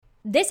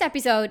This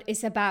episode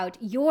is about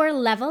your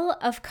level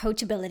of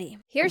coachability.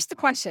 Here's the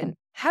question.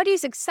 How do you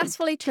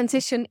successfully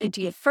transition into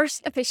your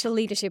first official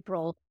leadership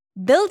role,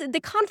 build the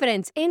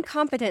confidence and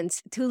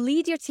competence to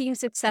lead your team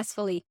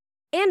successfully,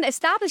 and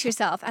establish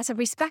yourself as a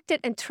respected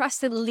and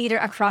trusted leader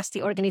across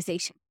the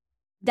organization?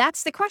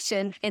 That's the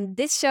question, and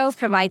this show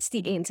provides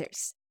the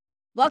answers.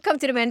 Welcome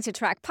to the Manager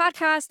Track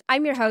podcast.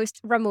 I'm your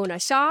host, Ramona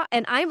Shaw,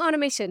 and I'm on a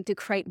mission to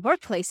create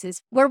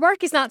workplaces where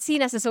work is not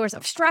seen as a source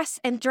of stress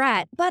and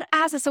dread, but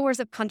as a source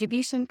of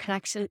contribution,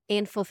 connection,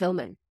 and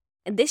fulfillment.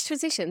 And this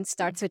transition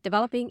starts with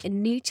developing a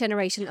new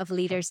generation of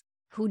leaders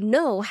who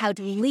know how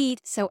to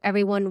lead so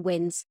everyone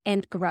wins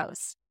and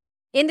grows.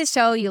 In this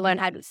show, you learn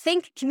how to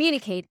think,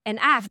 communicate, and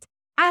act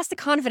as the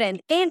confident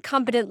and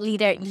competent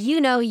leader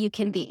you know you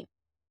can be.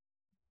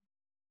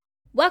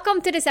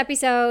 Welcome to this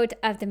episode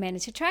of the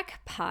Manager Track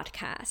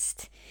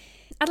podcast.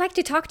 I'd like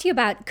to talk to you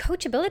about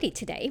coachability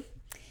today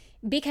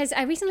because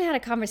I recently had a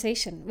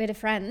conversation with a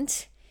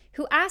friend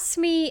who asked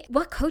me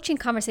what coaching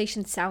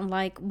conversations sound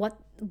like, what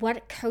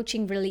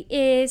coaching really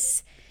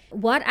is,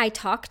 what I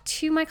talk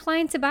to my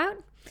clients about.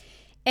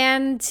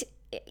 And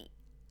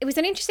it was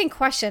an interesting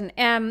question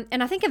and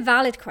I think a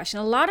valid question.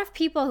 A lot of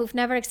people who've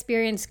never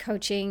experienced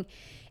coaching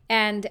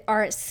and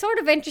are sort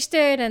of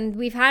interested, and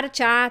we've had a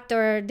chat,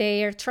 or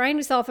they are trying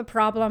to solve a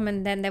problem,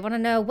 and then they want to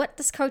know, what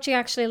does coaching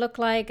actually look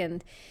like,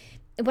 and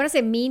what does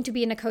it mean to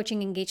be in a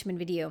coaching engagement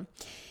video?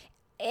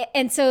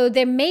 And so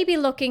they may be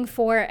looking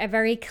for a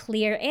very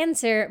clear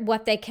answer,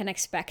 what they can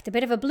expect, a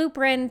bit of a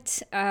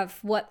blueprint of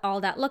what all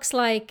that looks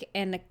like,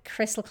 and a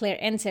crystal clear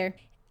answer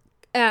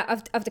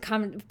of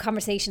the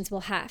conversations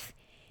we'll have.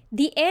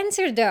 The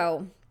answer,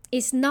 though,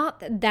 is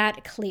not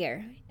that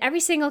clear. Every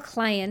single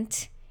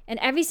client and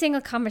every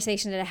single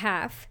conversation that I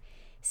have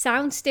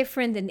sounds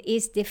different and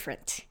is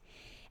different.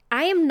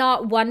 I am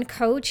not one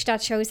coach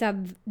that shows up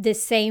the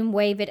same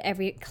way with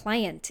every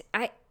client.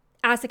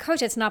 As a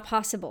coach, it's not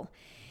possible.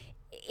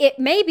 It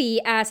may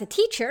be as a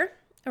teacher,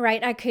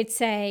 right? I could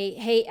say,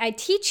 hey, I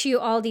teach you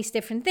all these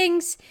different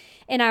things.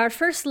 In our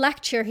first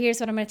lecture, here's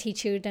what I'm going to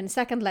teach you. Then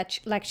second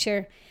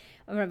lecture,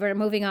 we're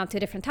moving on to a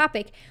different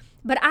topic.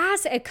 But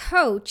as a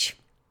coach,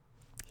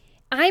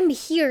 I'm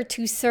here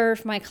to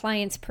serve my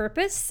client's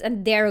purpose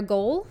and their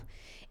goal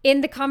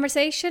in the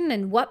conversation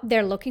and what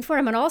they're looking for.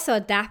 I'm also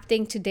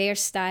adapting to their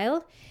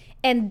style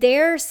and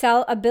their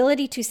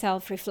ability to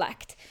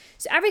self-reflect.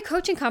 So every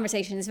coaching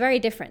conversation is very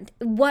different.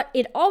 What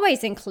it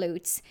always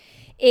includes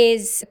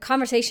is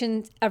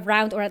conversations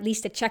around, or at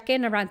least a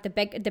check-in around the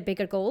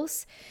bigger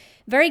goals,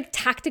 very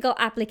tactical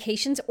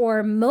applications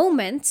or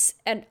moments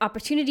and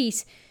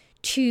opportunities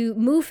to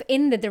move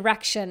in the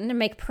direction and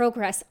make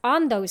progress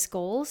on those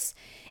goals.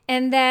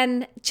 And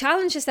then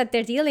challenges that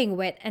they're dealing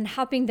with and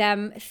helping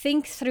them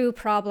think through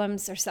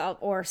problems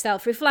or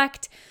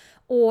self-reflect,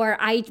 or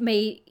I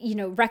may,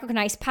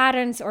 recognize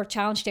patterns or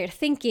challenge their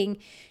thinking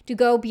to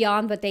go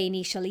beyond what they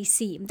initially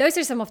see. Those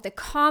are some of the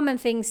common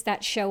things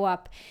that show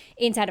up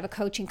inside of a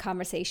coaching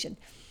conversation.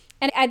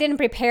 And I didn't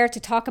prepare to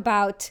talk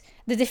about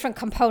the different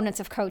components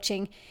of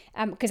coaching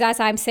because as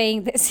I'm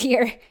saying this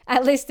here, I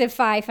listed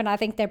 5, and I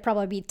think there'd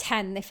probably be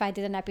 10 if I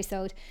did an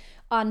episode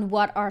on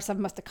what are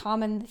some of the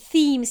common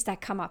themes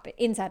that come up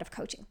inside of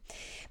coaching.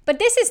 But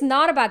this is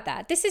not about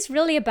that. This is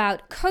really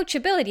about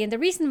coachability. And the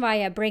reason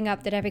why I bring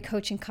up that every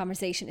coaching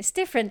conversation is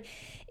different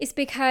is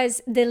because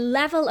the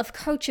level of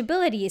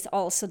coachability is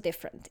also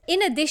different.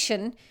 In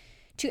addition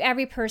to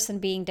every person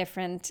being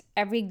different,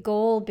 every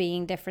goal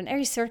being different,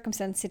 every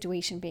circumstance,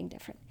 situation being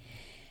different.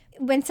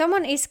 When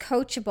someone is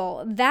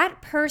coachable,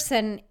 that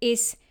person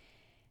is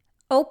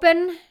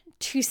open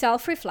to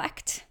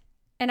self-reflect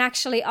and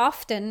actually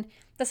often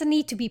doesn't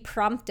need to be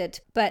prompted,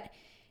 but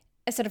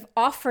sort of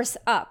offers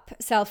up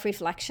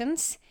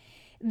self-reflections.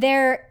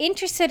 They're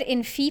interested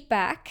in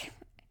feedback.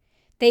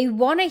 They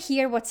want to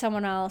hear what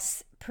someone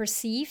else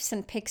perceives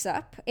and picks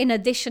up in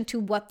addition to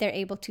what they're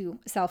able to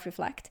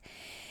self-reflect.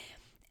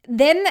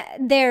 Then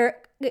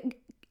they're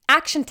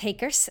action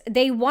takers.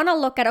 They want to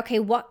look at, okay,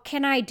 what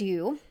can I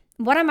do?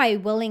 What am I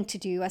willing to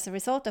do as a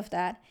result of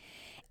that?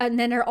 And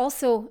then they're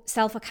also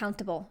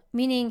self-accountable,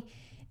 meaning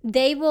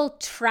they will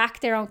track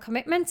their own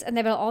commitments and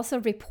they will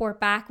also report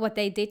back what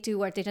they did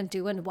do or didn't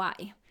do and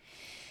why.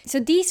 So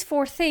these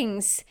 4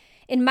 things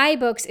in my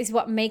books is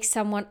what makes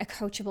someone a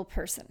coachable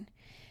person.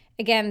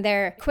 Again,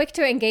 they're quick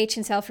to engage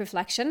in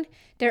self-reflection.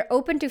 They're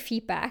open to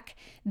feedback.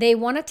 They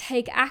want to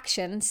take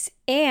actions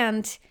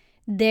and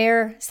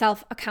they're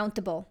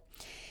self-accountable.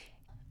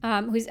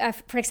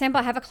 For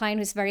example, I have a client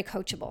who's very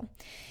coachable.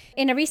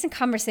 In a recent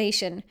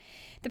conversation,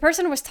 the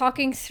person was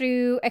talking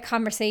through a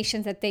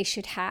conversation that they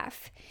should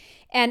have.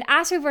 And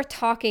as we were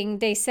talking,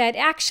 they said,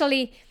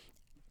 actually,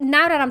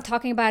 now that I'm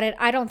talking about it,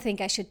 I don't think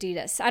I should do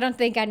this. I don't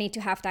think I need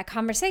to have that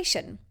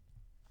conversation.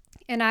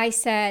 And I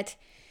said,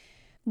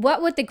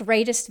 what would the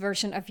greatest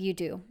version of you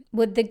do?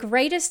 Would the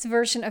greatest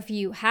version of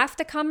you have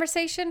the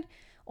conversation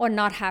or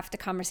not have the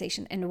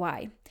conversation, and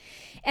why?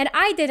 And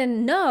I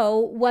didn't know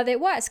what it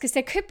was, because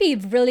there could be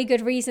really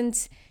good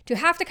reasons to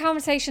have the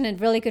conversation and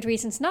really good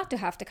reasons not to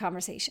have the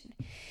conversation.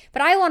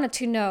 But I wanted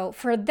to know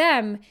for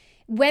them,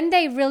 when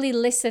they really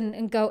listen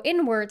and go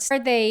inwards, are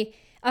they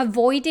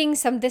avoiding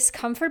some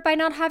discomfort by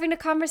not having a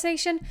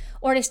conversation?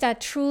 Or is that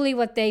truly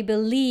what they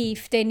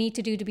believe they need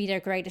to do to be their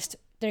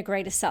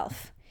greatest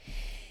self?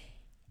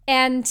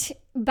 And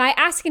by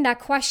asking that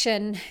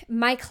question,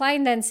 my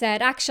client then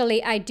said,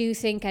 actually, I do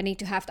think I need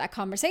to have that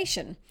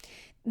conversation.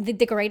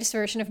 The greatest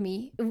version of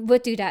me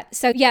would do that.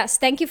 So yes,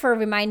 thank you for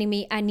reminding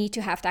me I need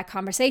to have that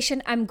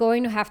conversation. I'm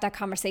going to have that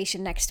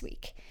conversation next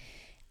week.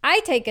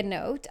 I take a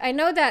note. I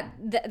know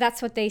that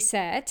that's what they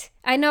said.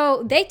 I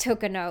know they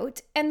took a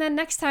note. And then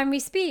next time we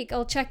speak,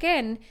 I'll check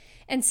in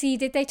and see,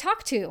 did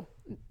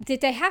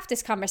they have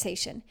this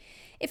conversation?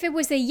 If it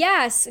was a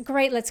yes,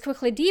 great, let's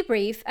quickly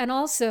debrief. And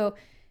also,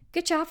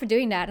 good job for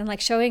doing that and like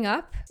showing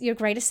up your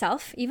greatest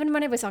self, even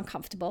when it was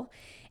uncomfortable.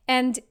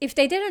 And if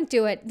they didn't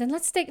do it, then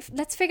let's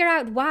figure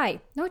out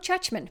why. No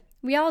judgment.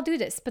 We all do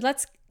this, but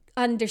let's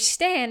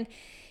understand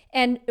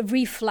and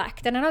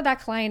reflect. And I know that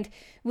client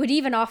would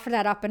even offer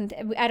that up, and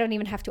I don't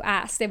even have to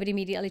ask. They would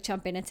immediately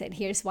jump in and say,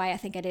 here's why I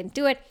think I didn't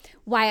do it,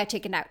 why I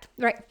take it out,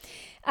 right?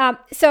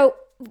 So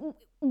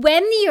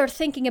when you're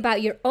thinking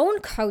about your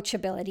own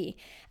coachability,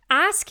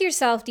 ask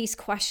yourself these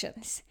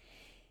questions.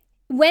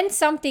 When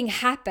something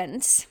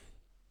happens,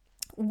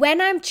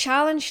 when I'm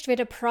challenged with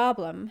a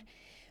problem,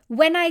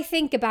 when I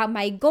think about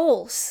my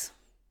goals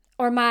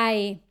or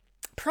my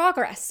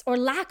progress or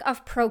lack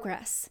of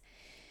progress,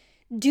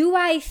 do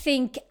I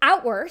think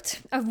outward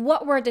of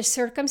what were the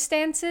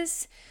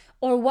circumstances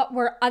or what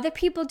were other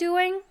people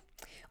doing?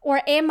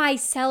 Or am I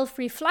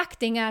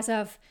self-reflecting as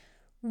of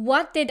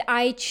what did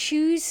I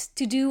choose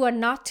to do or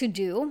not to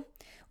do?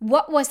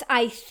 What was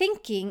I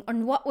thinking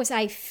and what was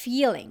I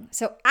feeling?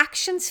 So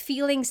actions,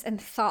 feelings,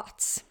 and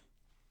thoughts.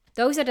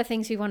 Those are the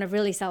things we want to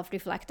really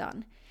self-reflect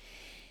on.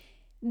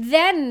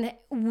 Then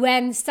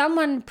when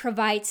someone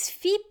provides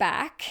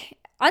feedback,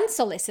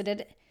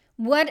 unsolicited,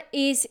 what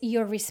is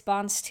your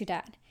response to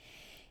that?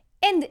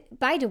 And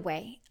by the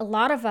way, a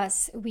lot of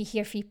us, we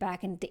hear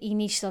feedback and the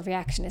initial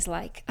reaction is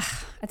like,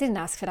 I didn't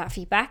ask for that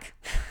feedback.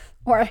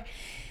 or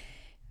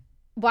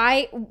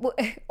why,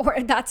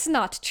 or that's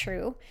not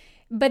true.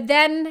 But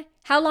then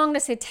how long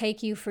does it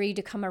take you for you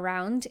to come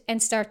around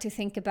and start to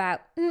think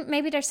about,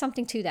 maybe there's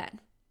something to that.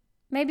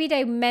 Maybe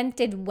they meant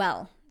it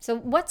well. So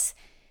what's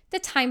the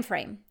time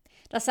frame?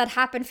 Does that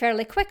happen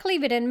fairly quickly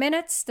within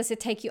minutes? Does it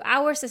take you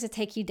hours? Does it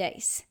take you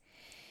days?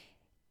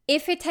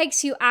 If it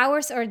takes you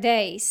hours or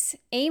days,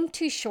 aim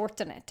to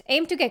shorten it.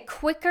 Aim to get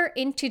quicker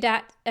into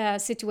that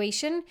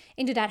situation,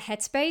 into that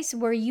headspace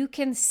where you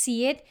can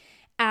see it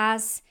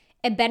as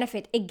a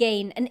benefit, a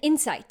gain, an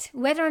insight,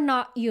 whether or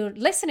not you're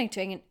listening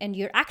to it and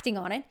you're acting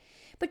on it,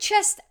 but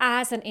just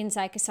as an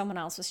insight because someone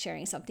else was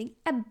sharing something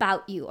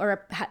about you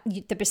or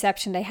the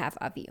perception they have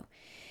of you.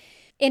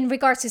 In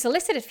regards to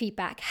solicited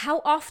feedback,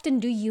 how often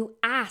do you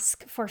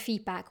ask for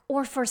feedback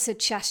or for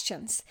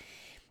suggestions?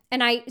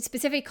 And I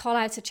specifically call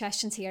out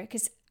suggestions here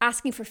because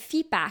asking for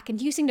feedback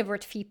and using the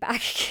word feedback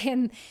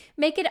can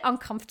make it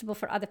uncomfortable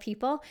for other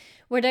people,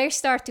 where they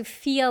start to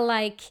feel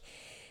like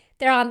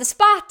they're on the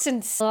spot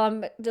and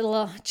the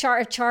little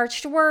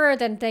charged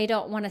word and they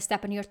don't want to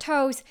step on your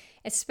toes,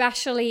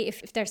 especially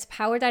if there's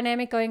power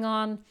dynamic going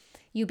on,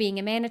 you being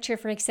a manager,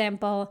 for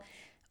example,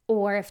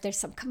 or if there's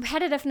some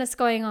competitiveness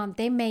going on,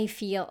 they may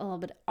feel a little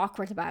bit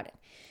awkward about it.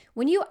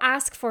 When you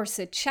ask for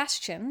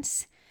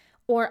suggestions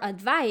or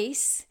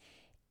advice,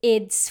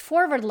 it's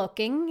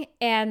forward-looking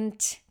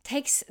and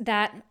takes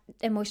that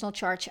emotional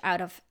charge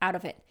out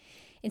of it.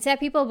 Instead,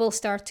 people will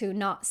start to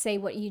not say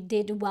what you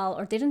did well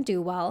or didn't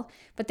do well,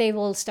 but they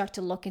will start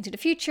to look into the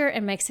future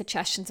and make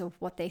suggestions of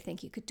what they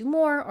think you could do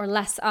more or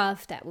less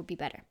of that would be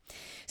better.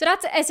 So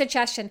that's a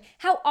suggestion.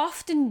 How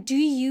often do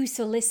you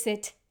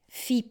solicit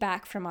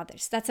feedback from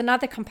others? That's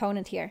another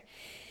component here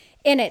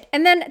in it.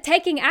 And then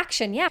taking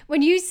action. Yeah.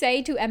 When you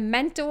say to a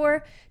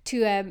mentor,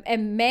 to a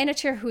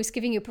manager who's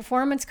giving you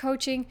performance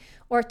coaching,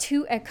 or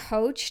to a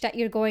coach that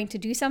you're going to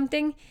do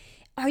something,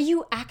 are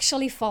you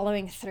actually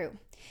following through?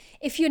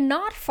 If you're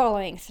not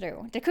following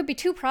through, there could be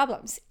two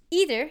problems.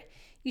 Either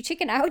you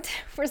chicken out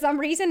for some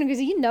reason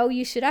because you know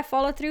you should have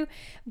followed through,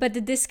 but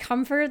the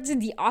discomfort,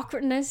 the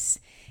awkwardness,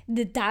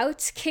 the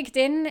doubts kicked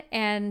in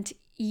and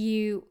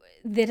you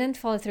didn't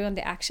follow through on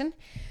the action.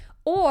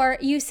 Or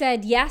you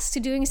said yes to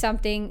doing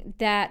something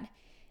that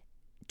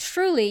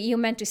truly you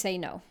meant to say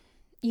no.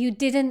 You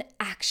didn't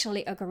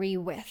actually agree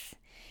with.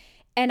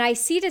 And I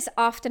see this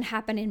often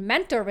happen in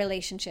mentor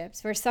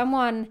relationships where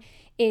someone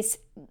is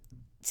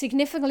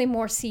significantly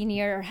more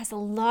senior or has a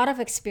lot of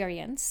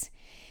experience,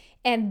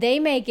 and they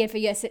may give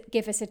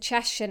a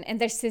suggestion,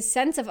 and there's this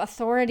sense of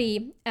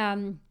authority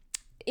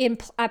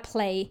at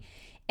play.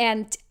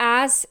 And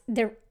as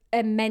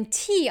a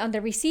mentee on the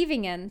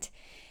receiving end,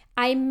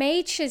 I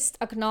may just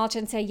acknowledge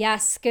and say,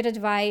 yes, good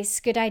advice,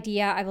 good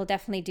idea, I will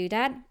definitely do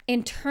that.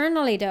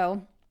 Internally,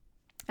 though,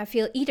 I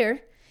feel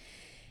either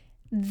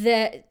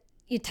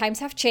your times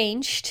have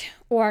changed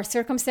or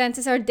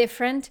circumstances are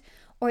different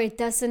or it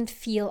doesn't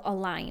feel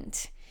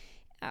aligned.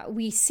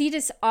 We see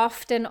this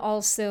often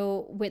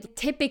also with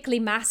typically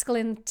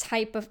masculine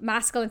type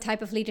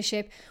of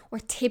leadership, or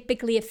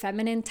typically a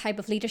feminine type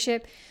of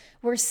leadership,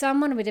 where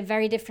someone with a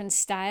very different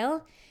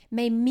style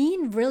may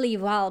mean really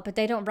well, but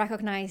they don't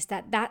recognize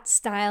that that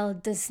style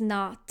does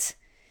not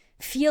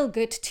feel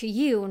good to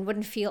you and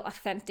wouldn't feel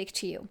authentic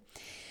to you.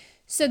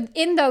 So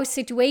in those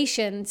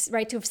situations,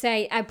 right, to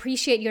say, I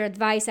appreciate your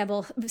advice, I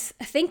will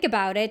think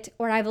about it,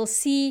 or I will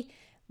see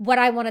what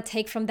I want to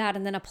take from that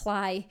and then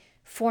apply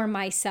for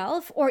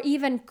myself, or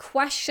even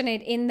question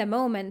it in the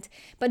moment,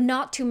 but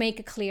not to make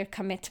a clear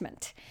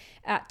commitment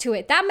to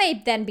it. That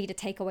may then be the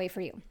takeaway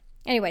for you.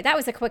 Anyway, that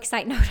was a quick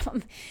side note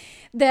on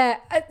the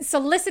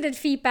solicited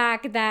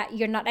feedback that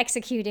you're not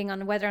executing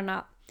on, whether or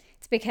not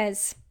it's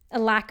because a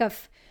lack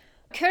of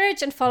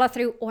courage and follow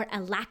through, or a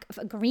lack of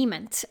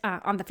agreement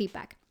on the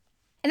feedback.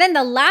 And then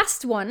the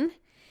last one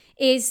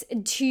is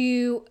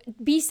to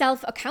be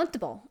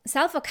self-accountable.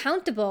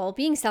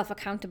 Being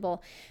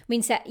self-accountable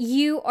means that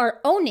you are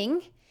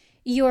owning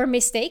your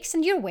mistakes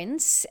and your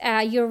wins,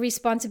 your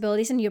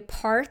responsibilities and your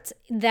part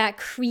that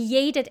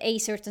created a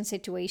certain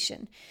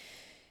situation.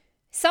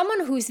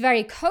 Someone who's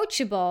very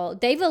coachable,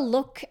 they will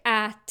look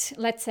at,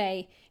 let's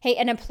say, hey,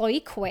 an employee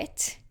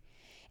quit.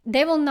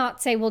 They will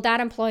not say, well, that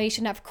employee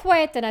shouldn't have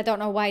quit, and I don't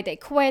know why they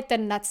quit,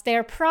 and that's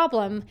their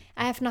problem.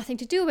 I have nothing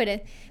to do with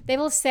it. They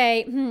will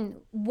say,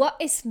 what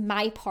is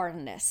my part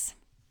in this?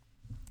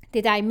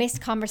 Did I miss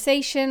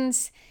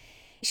conversations?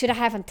 Should I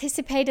have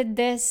anticipated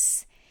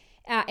this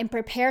and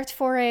prepared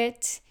for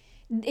it?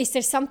 Is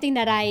there something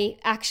that I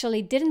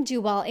actually didn't do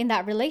well in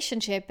that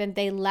relationship and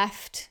they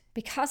left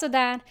because of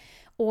that?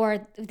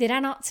 Or did I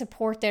not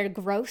support their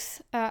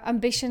growth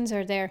ambitions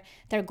or their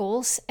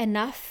goals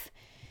enough?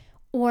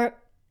 Or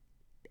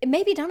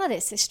maybe none of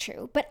this is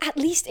true, but at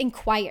least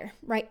inquire,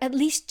 right? At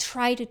least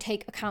try to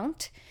take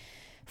account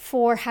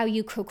for how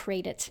you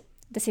co-created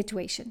the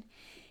situation.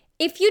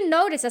 If you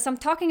notice, as I'm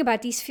talking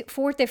about these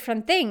 4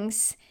 different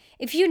things,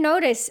 if you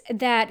notice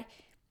that,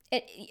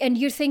 and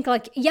you think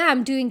like, yeah,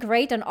 I'm doing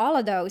great on all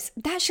of those,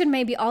 that should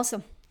maybe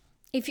also,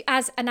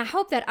 and I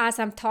hope that as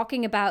I'm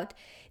talking about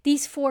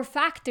these 4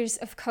 factors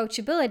of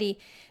coachability,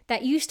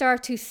 that you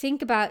start to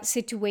think about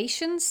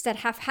situations that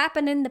have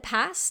happened in the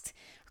past,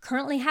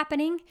 currently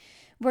happening,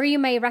 where you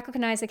may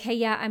recognize like, hey,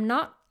 yeah, I'm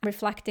not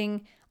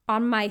reflecting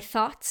on my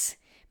thoughts,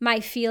 my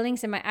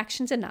feelings, and my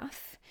actions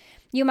enough.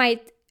 You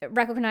might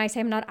recognize,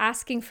 hey, I'm not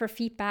asking for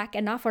feedback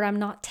enough, or I'm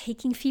not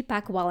taking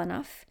feedback well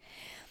enough.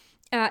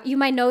 You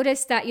might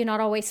notice that you're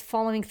not always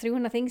following through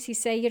on the things you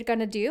say you're going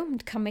to do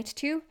and commit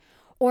to,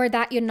 or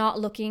that you're not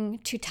looking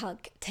to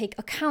take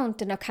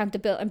account and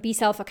accountability and be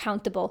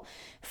self-accountable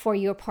for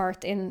your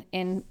part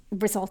in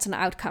results and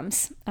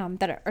outcomes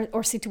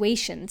or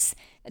situations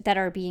that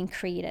are being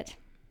created.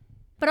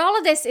 But all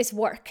of this is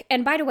work.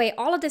 And by the way,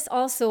 all of this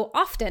also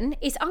often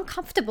is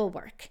uncomfortable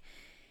work.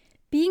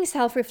 Being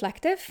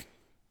self-reflective,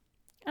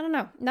 I don't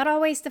know, not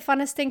always the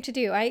funnest thing to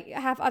do. I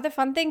have other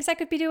fun things I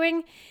could be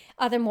doing,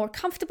 other more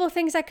comfortable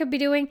things I could be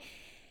doing,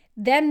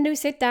 than to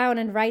sit down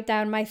and write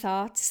down my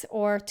thoughts,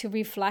 or to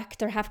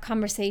reflect or have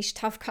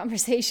tough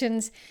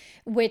conversations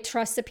with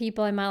trusted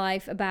people in my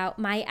life about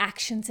my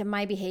actions and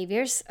my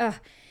behaviors.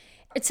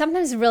 It's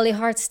sometimes really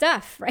hard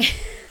stuff, right?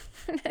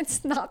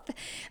 It's not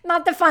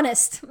the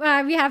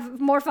funnest. We have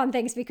more fun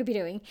things we could be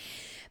doing.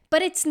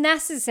 But it's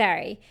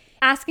necessary.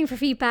 Asking for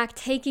feedback,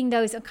 taking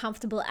those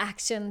uncomfortable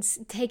actions,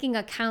 taking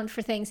account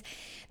for things.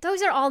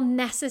 Those are all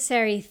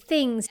necessary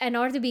things in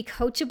order to be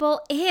coachable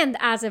and,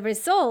 as a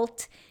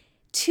result,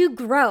 to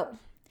grow.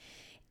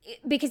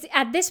 Because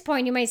at this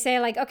point you may say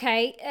like,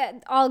 okay,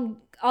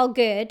 all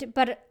good,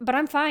 but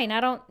I'm fine.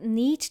 I don't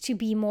need to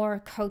be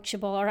more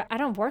coachable, or I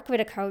don't work with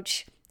a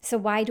coach. So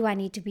why do I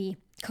need to be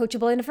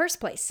coachable in the first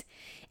place?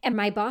 And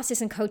my boss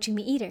isn't coaching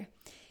me either.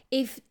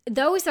 If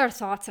those are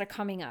thoughts that are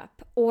coming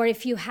up, or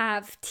if you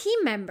have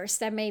team members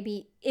that may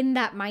be in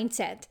that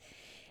mindset,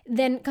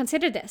 then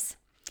consider this.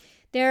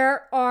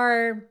 There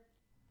are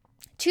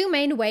 2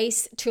 main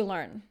ways to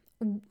learn.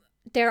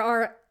 There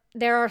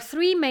are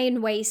 3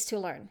 main ways to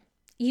learn.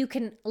 You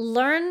can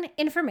learn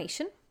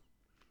information,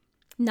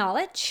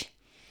 knowledge.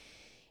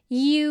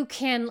 You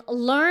can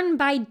learn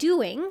by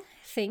doing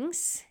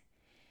things.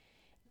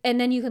 And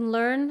then you can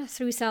learn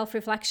through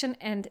self-reflection,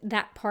 and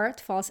that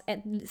part falls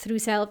through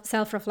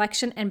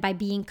self-reflection and by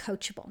being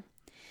coachable.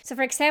 So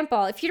for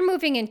example, if you're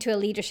moving into a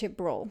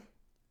leadership role,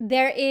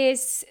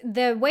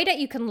 the way that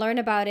you can learn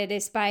about it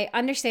is by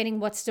understanding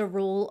what's the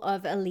role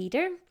of a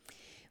leader,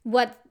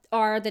 what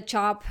are the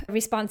job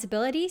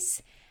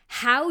responsibilities,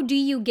 how do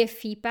you give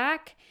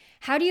feedback,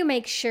 how do you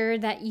make sure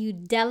that you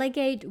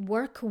delegate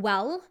work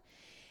well,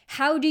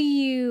 how do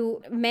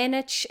you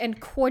manage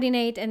and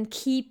coordinate and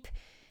keep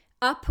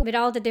up with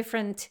all the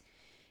different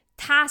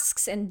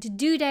tasks and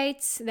due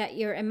dates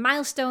and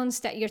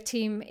milestones that your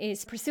team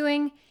is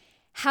pursuing.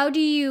 How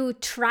do you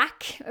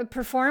track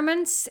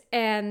performance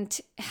and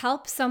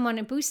help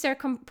someone boost their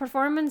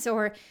performance,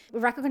 or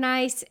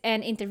recognize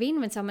and intervene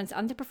when someone's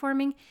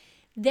underperforming?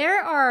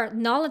 There are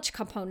knowledge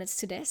components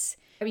to this.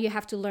 You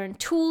have to learn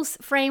tools,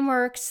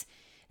 frameworks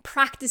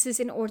practices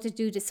in order to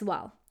do this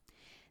well.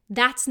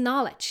 That's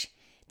knowledge.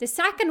 The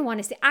second one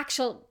is the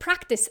actual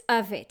practice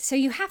of it. So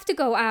you have to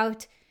go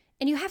out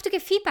and you have to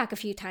give feedback a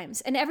few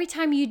times. And every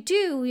time you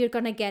do, you're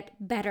going to get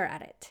better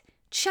at it.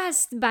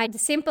 Just by the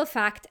simple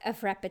fact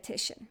of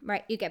repetition,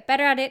 right? You get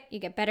better at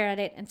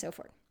it, and so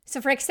forth.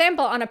 So for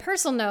example, on a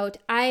personal note,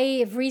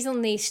 I've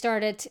recently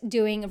started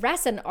doing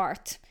resin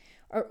art,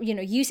 or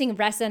using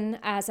resin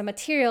as a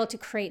material to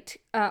create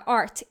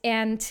art.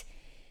 And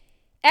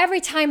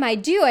every time I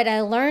do it, I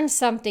learn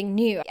something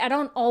new. I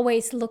don't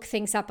always look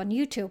things up on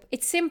YouTube.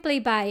 It's simply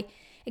by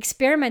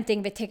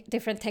experimenting with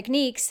different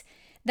techniques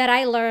that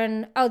I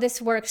learn, oh,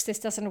 this works, this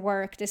doesn't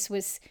work, this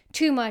was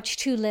too much,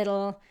 too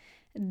little,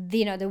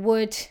 the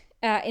wood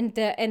in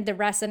the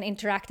resin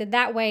interacted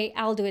that way,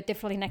 I'll do it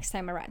differently next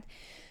time around.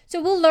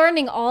 So we're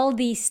learning all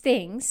these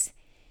things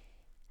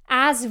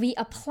as we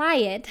apply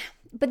it,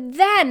 but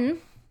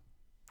then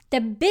the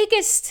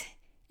biggest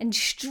and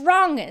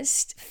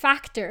strongest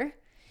factor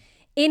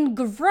in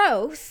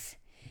growth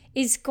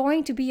is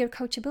going to be your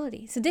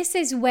coachability. So this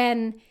is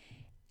when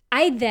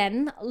I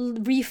then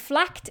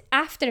reflect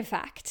after the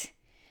fact,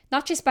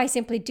 not just by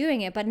simply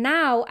doing it, but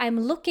now I'm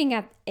looking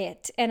at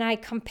it and I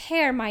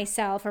compare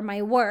myself or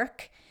my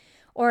work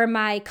or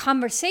my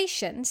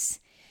conversations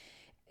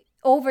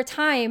over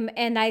time,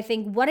 and I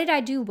think, what did I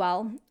do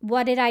well?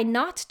 What did I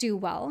not do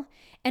well?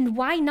 And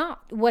why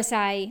not? Was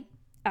I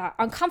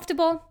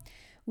uncomfortable?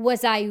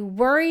 Was I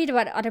worried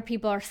about what other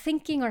people are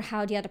thinking or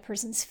how the other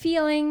person's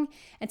feeling?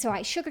 And so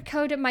I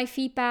sugarcoated my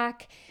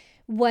feedback.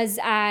 Was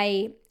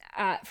I,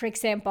 for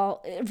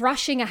example,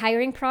 rushing a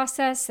hiring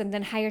process and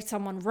then hired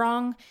someone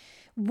wrong?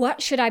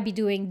 What should I be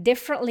doing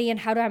differently,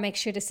 and how do I make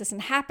sure this doesn't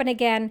happen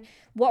again?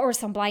 What were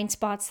some blind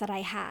spots that I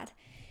had?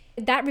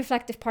 That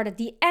reflective part at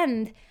the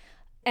end,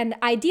 and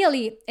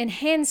ideally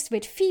enhanced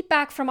with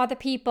feedback from other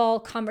people,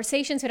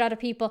 conversations with other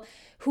people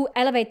who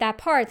elevate that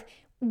part.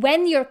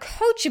 When you're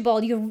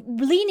coachable, you're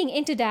leaning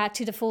into that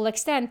to the full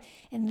extent,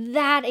 and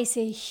that is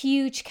a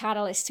huge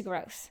catalyst to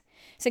growth.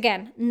 So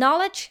again,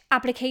 knowledge,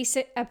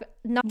 application,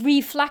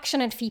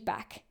 reflection, and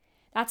feedback.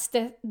 That's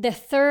the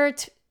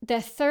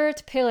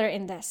third pillar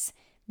in this,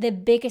 the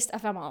biggest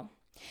of them all.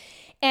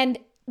 And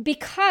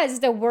because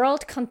the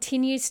world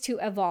continues to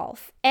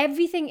evolve,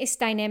 everything is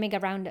dynamic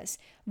around us.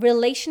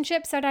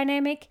 Relationships are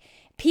dynamic.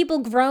 People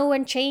grow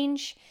and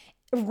change.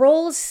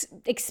 Roles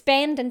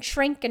expand and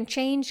shrink and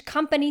change.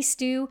 Companies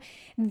do.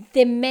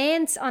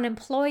 Demands on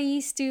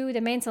employees do.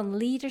 Demands on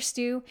leaders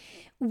do.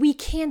 We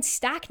can't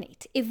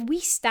stagnate. If we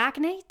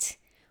stagnate,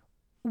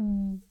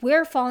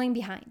 we're falling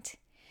behind.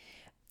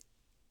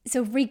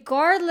 So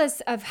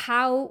regardless of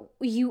how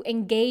you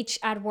engage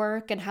at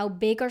work and how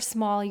big or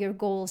small your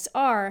goals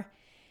are,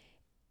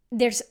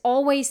 there's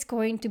always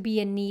going to be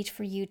a need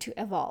for you to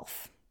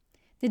evolve.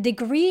 The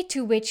degree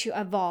to which you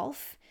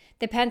evolve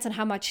depends on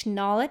how much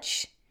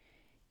knowledge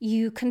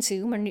you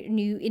consume or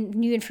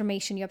new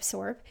information you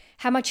absorb,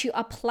 how much you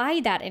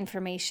apply that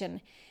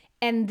information,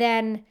 and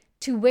then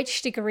to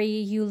which degree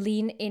you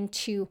lean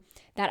into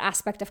that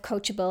aspect of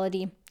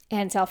coachability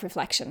and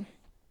self-reflection.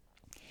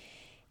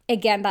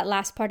 Again, that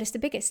last part is the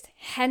biggest.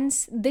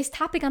 Hence, this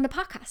topic on the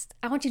podcast.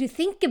 I want you to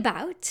think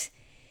about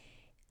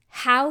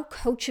how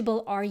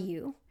coachable are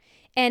you?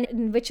 And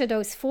in which of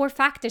those 4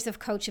 factors of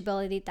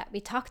coachability that we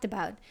talked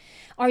about,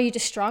 are you the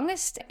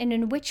strongest? And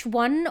in which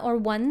one or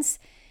ones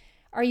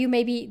are you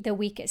maybe the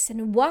weakest?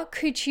 And what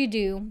could you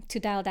do to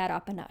dial that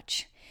up a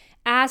notch?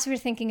 As we're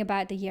thinking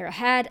about the year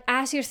ahead,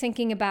 as you're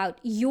thinking about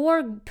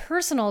your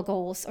personal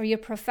goals or your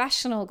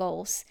professional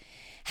goals,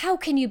 how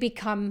can you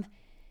become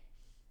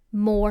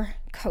more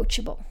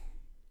coachable?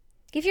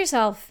 Give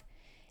yourself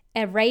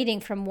a rating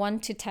from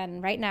 1 to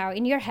 10 right now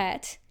in your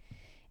head.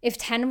 If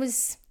 10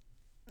 was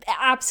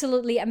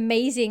absolutely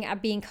amazing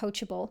at being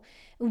coachable,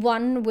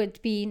 1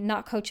 would be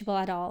not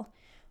coachable at all,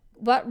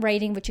 what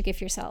rating would you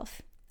give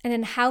yourself? And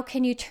then how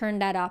can you turn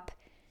that up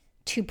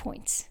 2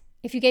 points?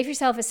 If you gave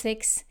yourself a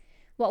 6,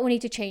 what would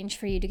need to change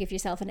for you to give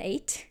yourself an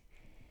 8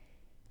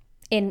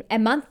 in a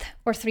month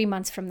or 3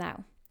 months from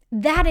now?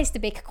 That is the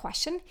big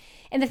question.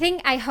 And the thing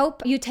I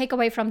hope you take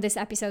away from this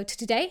episode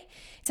today,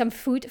 some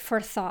food for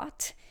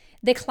thought.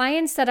 The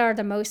clients that are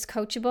the most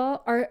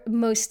coachable are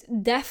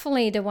most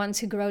definitely the ones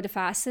who grow the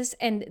fastest,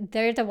 and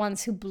they're the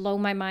ones who blow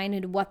my mind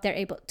in what they're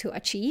able to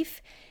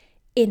achieve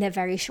in a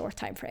very short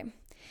time frame.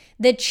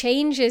 The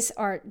changes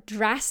are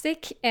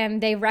drastic,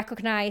 and they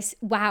recognize,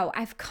 wow,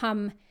 I've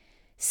come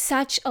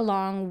such a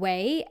long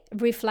way,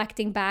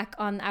 reflecting back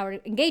on our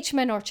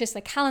engagement or just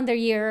a calendar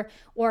year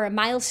or a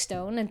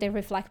milestone, and they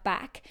reflect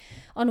back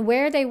on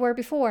where they were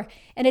before.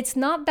 And it's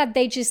not that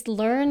they just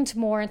learned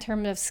more in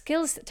terms of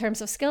skill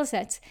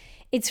sets.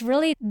 It's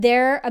really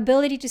their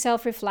ability to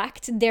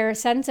self-reflect, their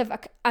sense of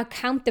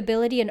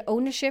accountability and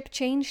ownership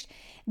changed,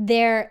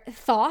 their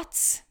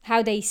thoughts,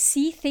 how they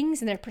see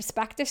things and their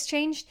perspectives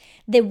changed,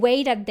 the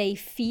way that they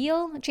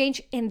feel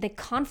changed, and the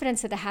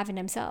confidence that they have in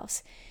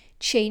themselves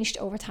changed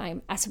over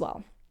time as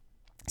well.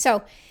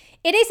 So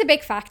it is a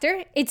big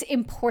factor. It's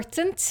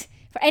important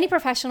for any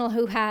professional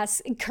who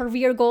has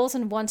career goals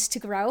and wants to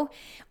grow,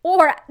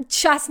 or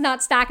just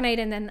not stagnate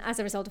and then as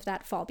a result of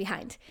that fall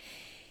behind.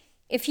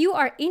 If you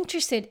are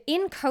interested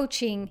in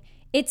coaching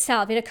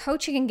itself, in a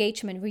coaching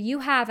engagement where you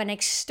have an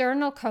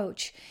external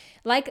coach,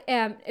 like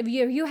if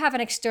you have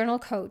an external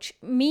coach,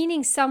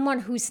 meaning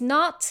someone who's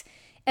not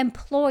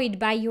employed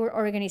by your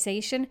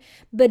organization,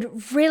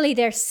 but really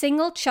their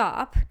single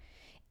job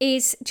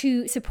is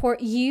to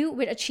support you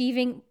with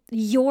achieving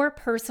your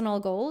personal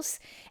goals,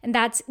 and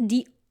that's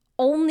the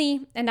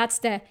only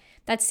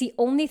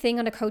thing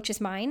on the coach's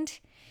mind,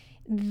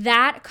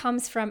 that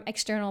comes from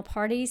external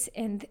parties,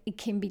 and it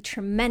can be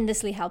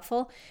tremendously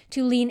helpful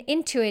to lean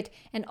into it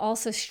and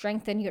also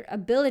strengthen your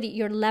ability,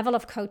 your level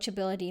of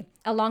coachability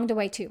along the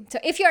way too. So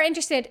if you're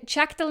interested,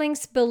 check the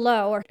links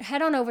below or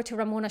head on over to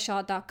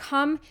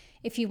ramonashaw.com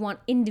if you want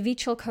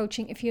individual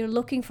coaching. If you're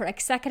looking for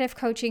executive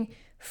coaching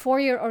for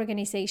your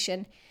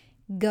organization,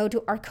 go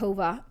to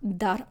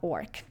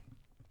arcova.org.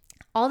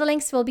 All the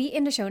links will be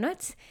in the show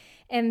notes.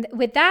 And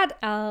with that,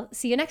 I'll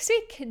see you next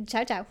week.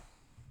 Ciao, ciao.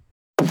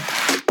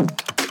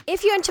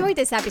 If you enjoyed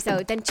this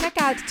episode, then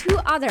check out 2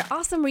 other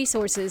awesome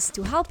resources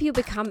to help you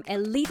become a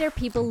leader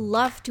people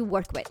love to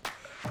work with.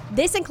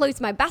 This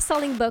includes my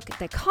best-selling book,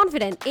 The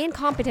Confident and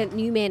Competent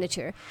New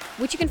Manager,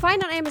 which you can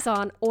find on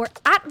Amazon or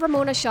at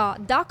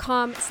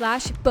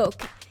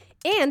ramonashaw.com/book,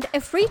 and a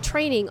free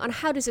training on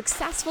how to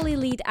successfully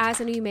lead as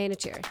a new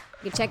manager.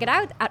 You can check it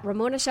out at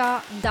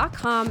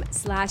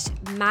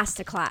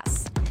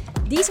ramonashaw.com/masterclass.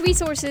 These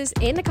resources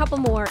and a couple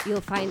more you'll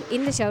find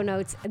in the show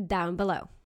notes down below.